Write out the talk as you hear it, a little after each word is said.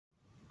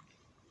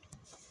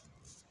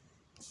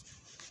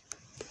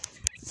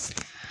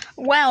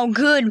Well,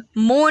 good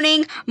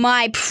morning,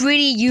 my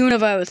pretty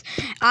universe.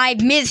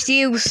 I've missed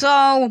you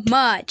so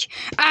much.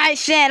 I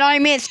said I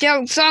missed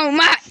you so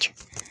much.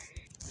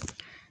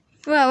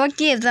 Well, what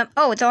gives up?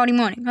 Oh, it's already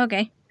morning.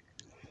 Okay.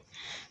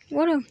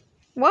 What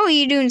were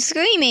you doing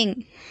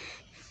screaming?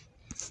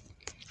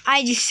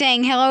 I just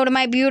sang hello to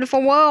my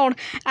beautiful world.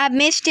 I've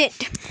missed it.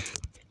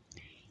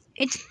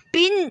 It's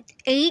been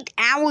 8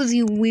 hours,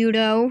 you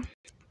weirdo.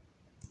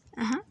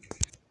 Uh-huh.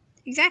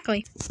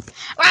 Exactly.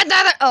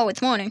 Oh,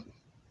 it's morning.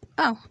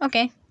 Oh,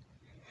 okay.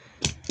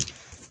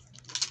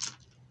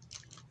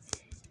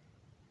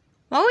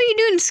 What were you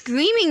doing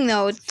screaming,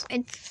 though? It's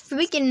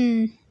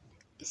freaking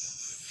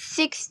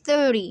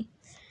 6:30.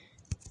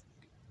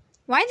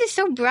 Why is it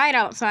so bright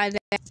outside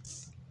there?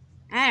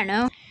 I don't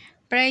know.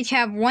 But I just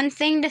have one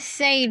thing to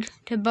say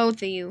to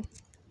both of you.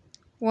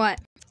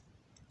 What?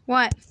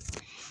 What?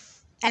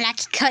 I like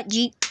to cut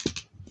Jeep.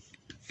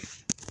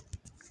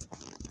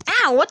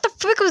 Ow, what the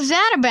frick was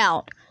that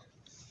about?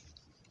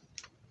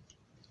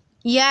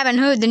 You haven't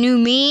heard the new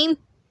meme?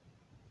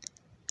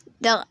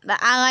 The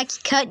I like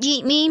to cut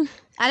Jeep meme?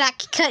 I like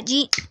to cut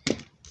Jeep.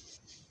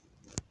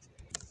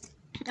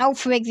 Oh,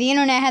 frick, the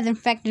internet has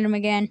infected him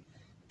again.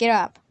 Get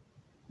up.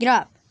 Get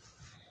up.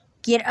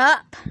 Get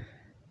up.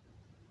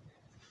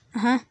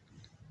 Uh-huh.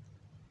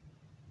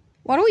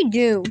 What do we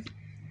do?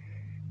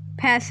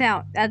 Pass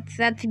out.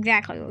 That's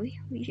exactly what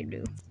we should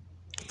do.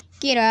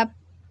 Get up.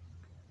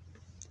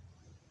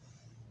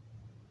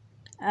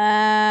 What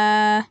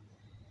are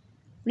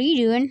you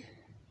doing?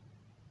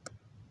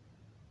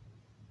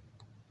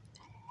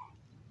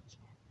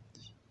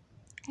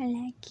 I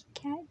like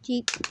cat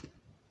Jeep.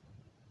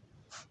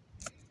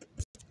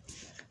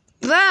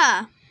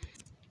 Bruh!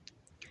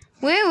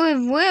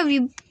 Where have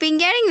you been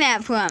getting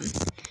that from?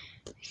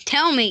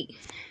 Tell me.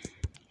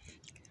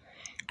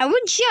 I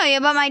would show you,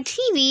 but my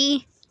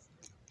TV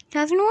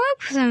doesn't work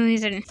for some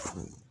reason.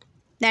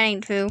 That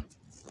ain't true.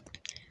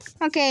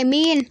 Okay,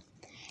 me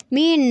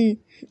and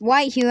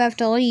White Hugh have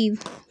to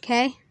leave,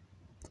 okay?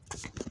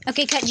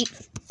 Okay, cut Jeep.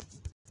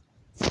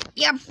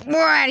 Yep,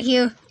 we're out of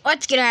here.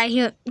 Let's get out of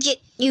here.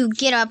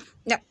 Get up.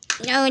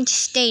 No,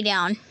 just stay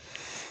down.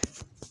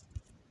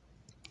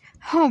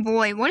 Oh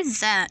boy, what is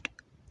that?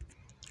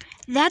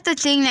 That's a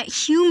thing that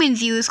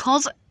humans use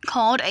called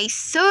a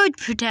surge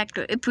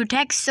protector. It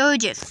protects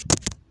surges.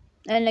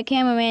 And the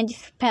cameraman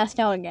just passed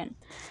out again.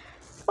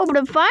 Oh, but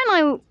I'm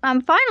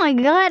finally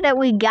glad that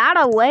we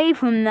got away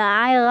from the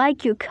I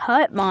like your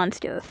cut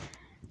monster.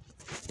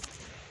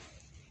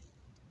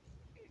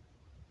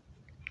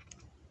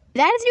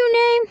 That's your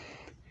name?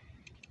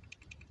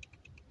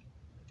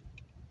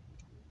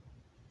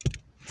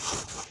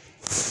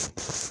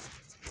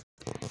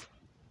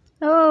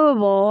 Oh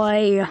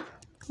boy.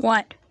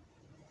 What?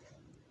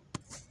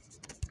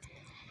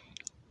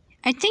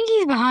 I think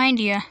he's behind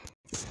you.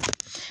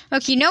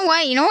 Look, you know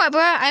what,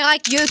 bro? I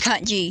like your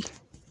cut, G.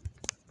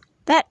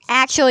 That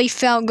actually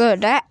felt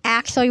good. That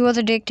actually was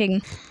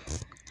addicting.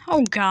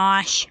 Oh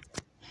gosh.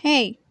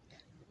 Hey.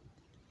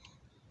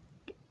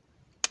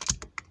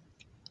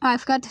 Oh, I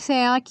forgot to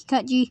say I like your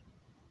cut, G.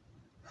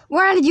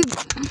 Where did you...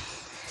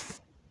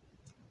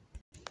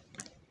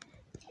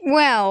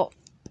 Well,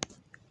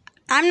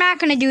 I'm not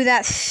gonna do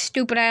that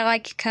stupid I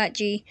like your cut,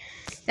 G.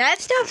 That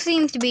stuff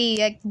seems to be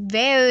like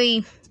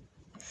very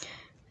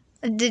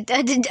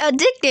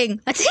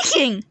addicting.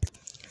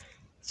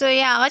 So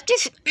yeah, let's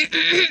just. Do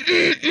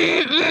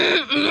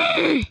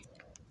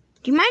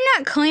you mind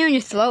not clearing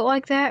your throat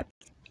like that?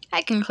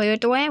 I can clear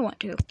it the way I want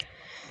to.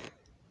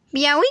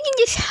 Yeah, we can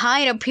just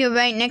hide up here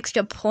right next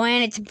to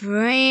Planet's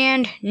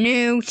brand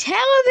new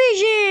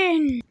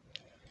television.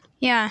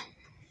 Yeah.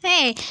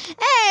 Hey, look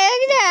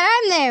at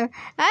that, I'm there.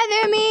 Hi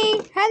there,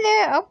 me. Hi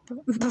there. Oh,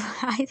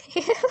 hi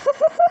there.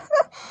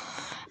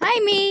 Hi,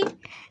 me.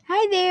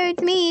 Hi there,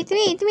 it's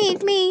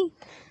me.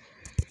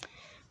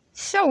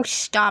 So,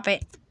 stop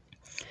it.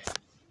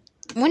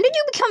 When did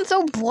you become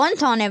so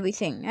blunt on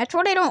everything? That's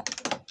what I don't...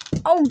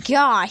 Oh,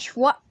 gosh,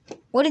 what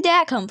did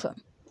that come from?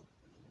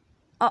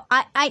 Oh,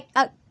 I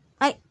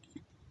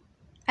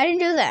didn't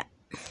do that.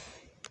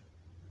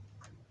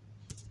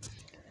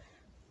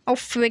 Oh,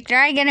 frick, did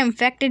I get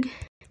infected?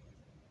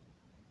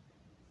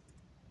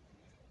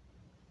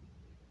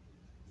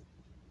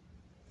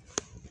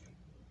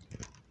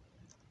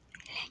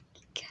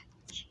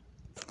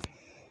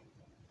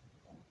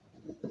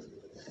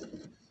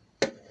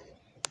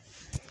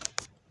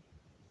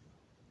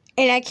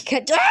 I like to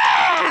cut.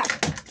 Ah!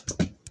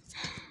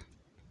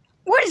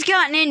 What has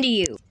gotten into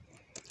you?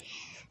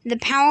 The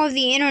power of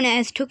the internet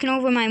has taken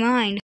over my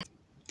mind.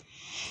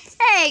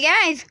 Hey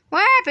guys,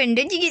 what happened?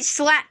 Did you get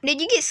slapped?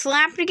 Did you get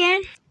slapped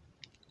again?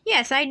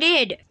 Yes, I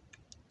did.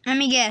 Let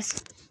me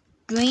guess.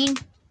 Green.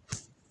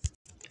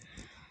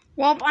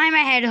 Well, I'm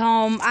head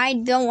home. I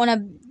don't want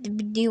to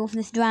deal with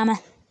this drama.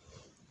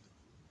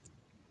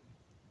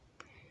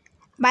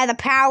 By the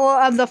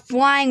power of the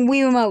flying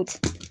wiimote.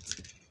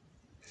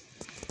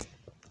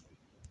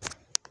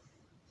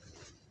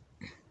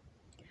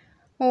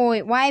 Oh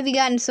wait, why have you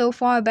gotten so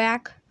far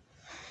back?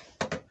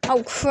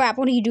 Oh crap,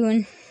 what are you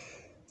doing?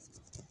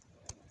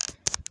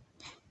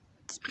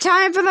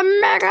 Time for the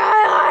mega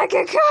I like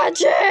it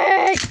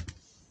cutscene!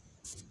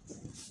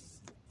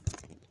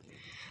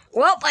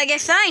 Well, I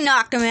guess I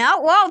knocked him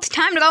out. Well, it's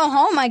time to go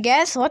home, I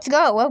guess. Let's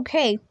go.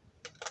 Okay.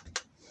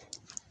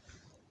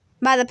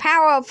 By the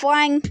power of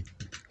flying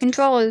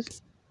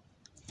controllers.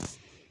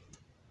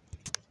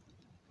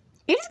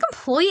 It is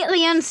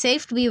completely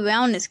unsafe to be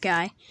around this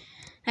guy.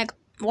 Like,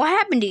 what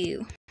happened to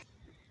you?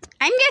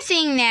 I'm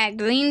guessing that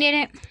Green did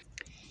it.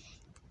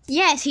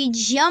 Yes, he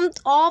jumped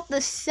off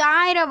the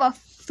side of a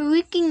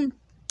freaking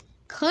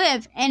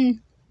cliff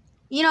and,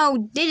 you know,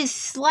 did his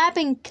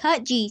slapping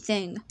cut-G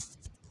thing.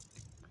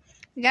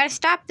 We gotta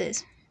stop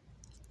this.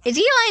 Is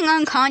he laying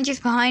unconscious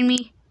behind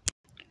me?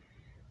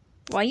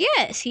 Well,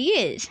 yes, he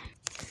is.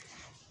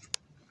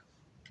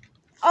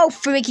 Oh,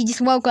 freak, he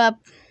just woke up.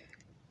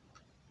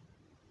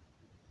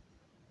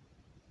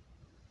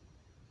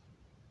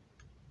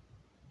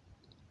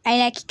 I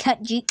like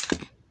cut-G.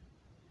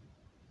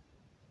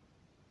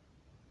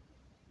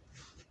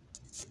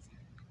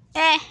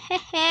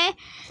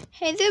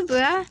 Hey there,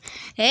 bro.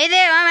 Hey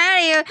there, I'm out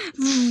of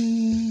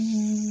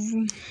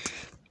here.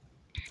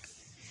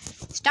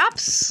 Stop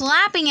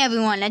slapping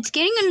everyone. That's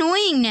getting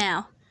annoying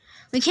now.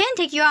 We can't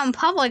take you out in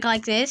public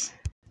like this.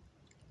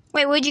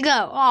 Wait, where'd you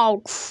go?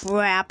 Oh,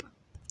 crap.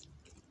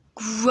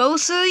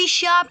 Grocery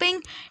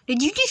shopping?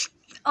 Did you just...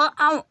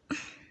 I'm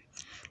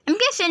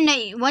guessing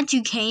that what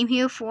you came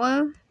here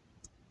for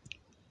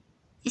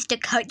is to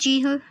cut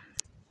you.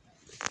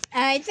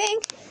 I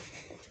think...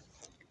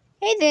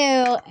 Hey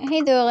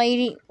there,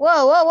 lady.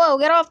 Whoa,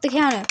 get off the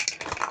counter.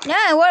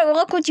 No,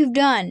 look what you've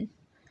done.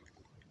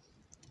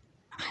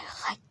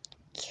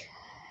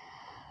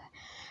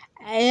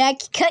 I like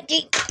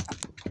cut-G.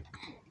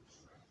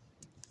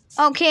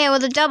 Okay,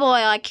 with a double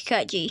I like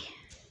cut-G.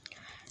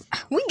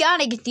 We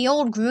gotta get the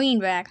old Green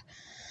back.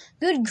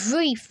 Good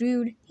grief,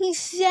 dude. He's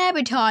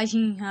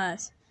sabotaging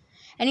us.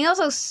 And he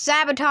also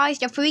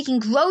sabotaged a freaking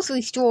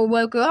grocery store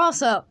worker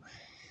also.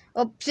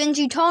 Well, since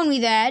you told me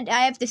that,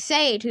 I have to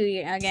say it to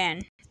you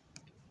again.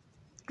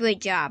 Great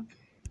job.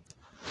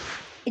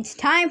 It's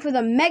time for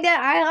the Mega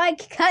I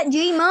Like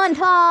cut-G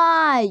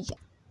montage!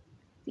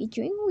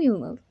 Featuring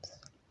wiimote.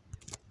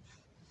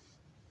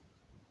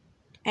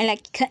 I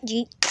like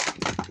cut-G.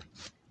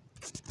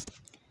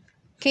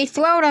 Okay,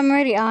 throw it, I'm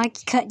ready. I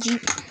like cut-G.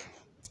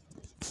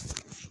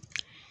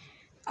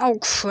 Oh,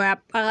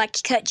 crap. I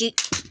like cut-G.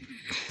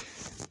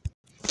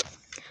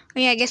 Oh,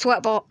 yeah, guess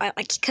what, ball? I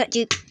like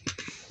cut-G.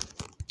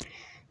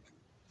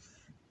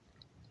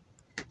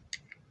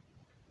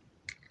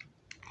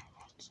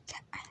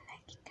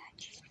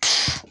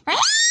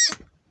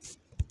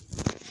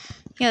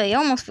 Yeah, you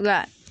almost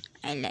forgot.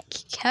 I like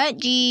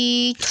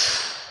cut-G.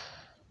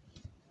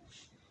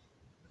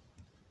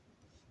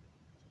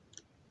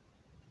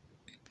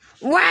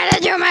 Why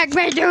did you make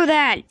me do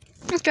that?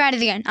 Let's try it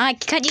again. I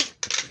like cut-G.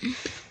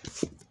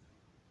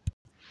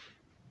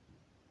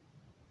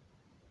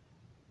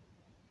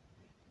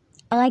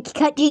 I like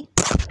cut-G.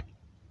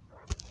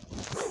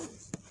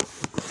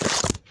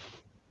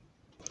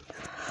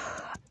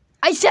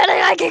 I said I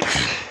like it.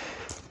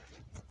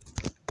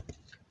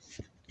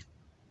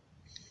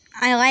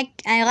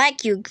 I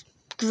like you,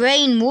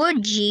 grain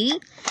wood, G.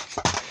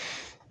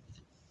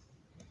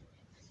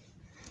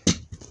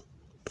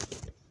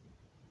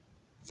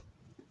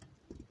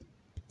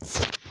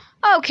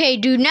 Okay,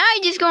 dude, now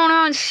you're just going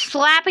on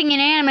slapping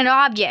inanimate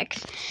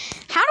objects.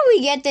 How do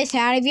we get this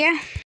out of you?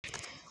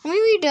 Let me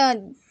read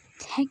a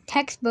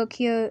textbook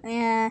here.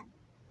 I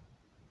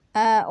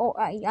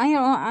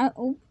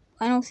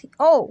don't see.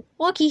 Oh,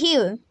 looky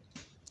here.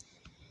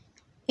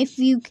 If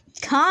you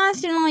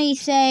constantly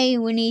say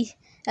when he's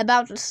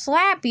about to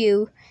slap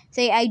you,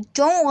 say, I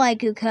don't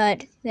like your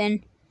cut,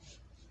 then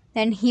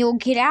he'll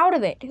get out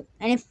of it.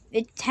 And if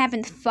it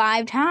happens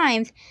 5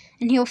 times,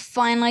 then he'll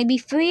finally be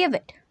free of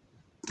it.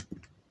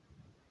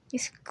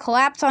 Just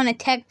collapse on a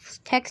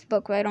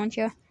textbook, right, don't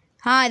you?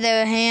 Hi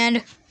there,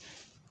 hand.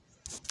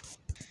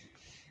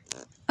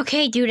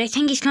 Okay, dude, I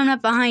think he's coming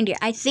up behind you.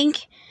 I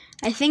think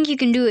you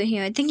can do it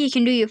here. I think you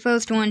can do your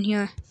first one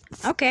here.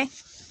 Okay.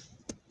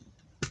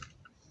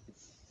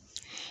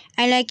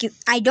 I like you.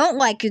 I don't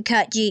like your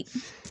cut-G.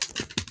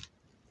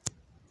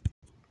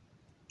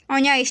 Oh,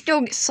 yeah, you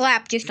still get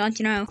slapped, just don't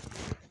you know.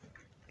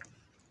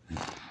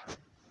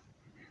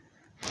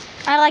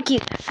 I like you.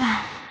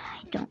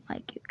 I don't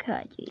like your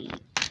cut-G.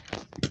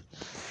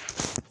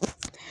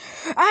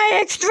 I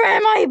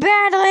extremely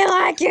badly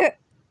like you.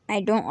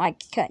 I don't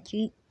like your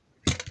cut-G.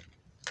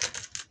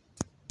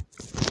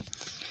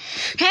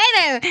 Hey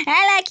there.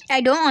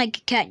 I don't like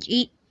your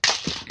cut-G.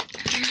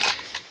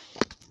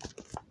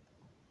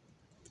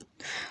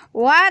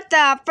 What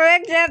the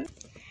frick?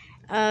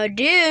 Oh,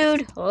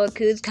 dude, look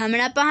who's coming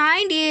up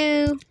behind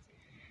you.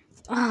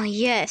 Oh,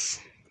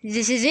 yes,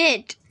 this is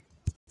it.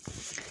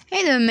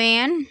 Hey there,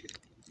 man.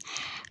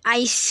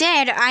 I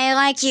said I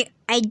like you.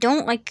 I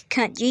don't like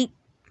cut-G.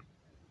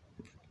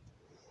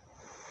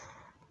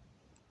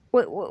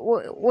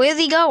 Where's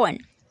he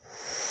going?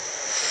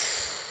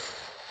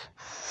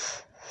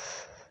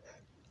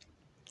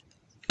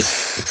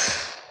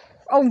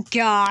 Oh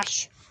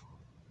gosh.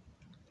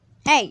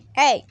 Hey,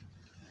 hey,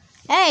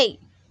 hey.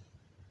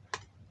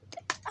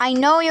 I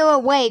know you're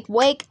awake.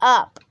 Wake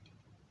up.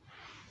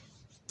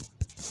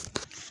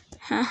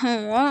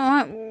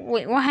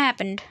 What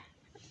happened?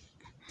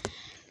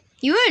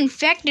 You were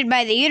infected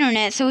by the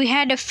internet, so we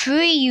had to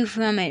free you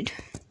from it.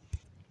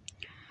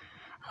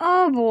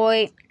 Oh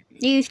boy.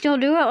 Do you still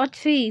do it? Let's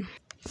see.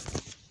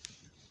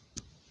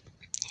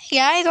 Hey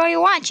guys, what are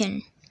you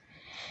watching?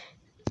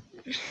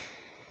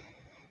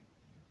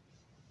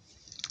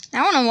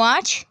 I want to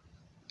watch.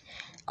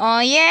 Oh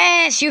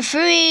yes, you're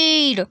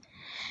freed.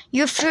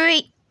 You're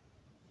free.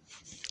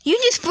 You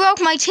just broke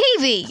my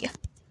TV.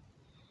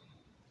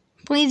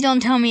 Please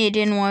don't tell me it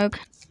didn't work.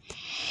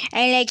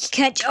 I like to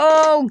cut.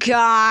 Oh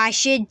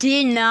gosh, it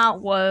did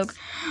not work.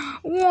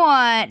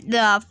 What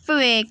the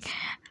frick?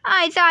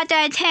 I thought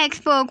that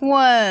textbook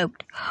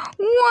worked.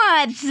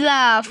 What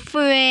the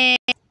frick?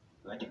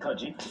 Like a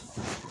Koji.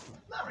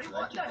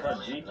 Like a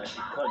Koji. Like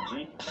a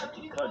Koji.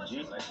 Like a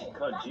Koji. Like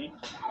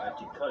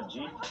a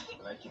Koji.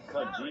 Like a Koji. Like a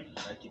Koji.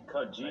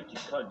 Like a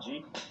Koji.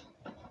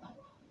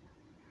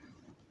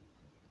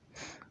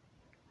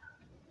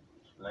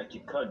 Like a Koji. Like a Koji. Like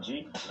a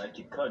Koji. Like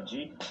a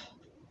Koji.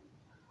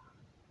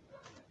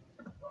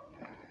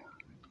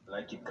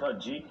 Like a Koji. Like a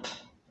Koji. Koji.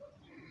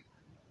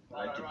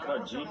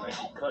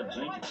 Koji.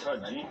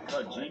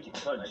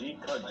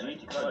 Koji.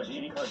 Koji.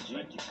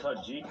 Koji. Koji.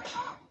 Koji.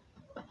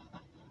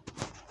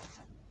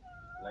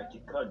 Like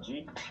a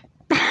Koji.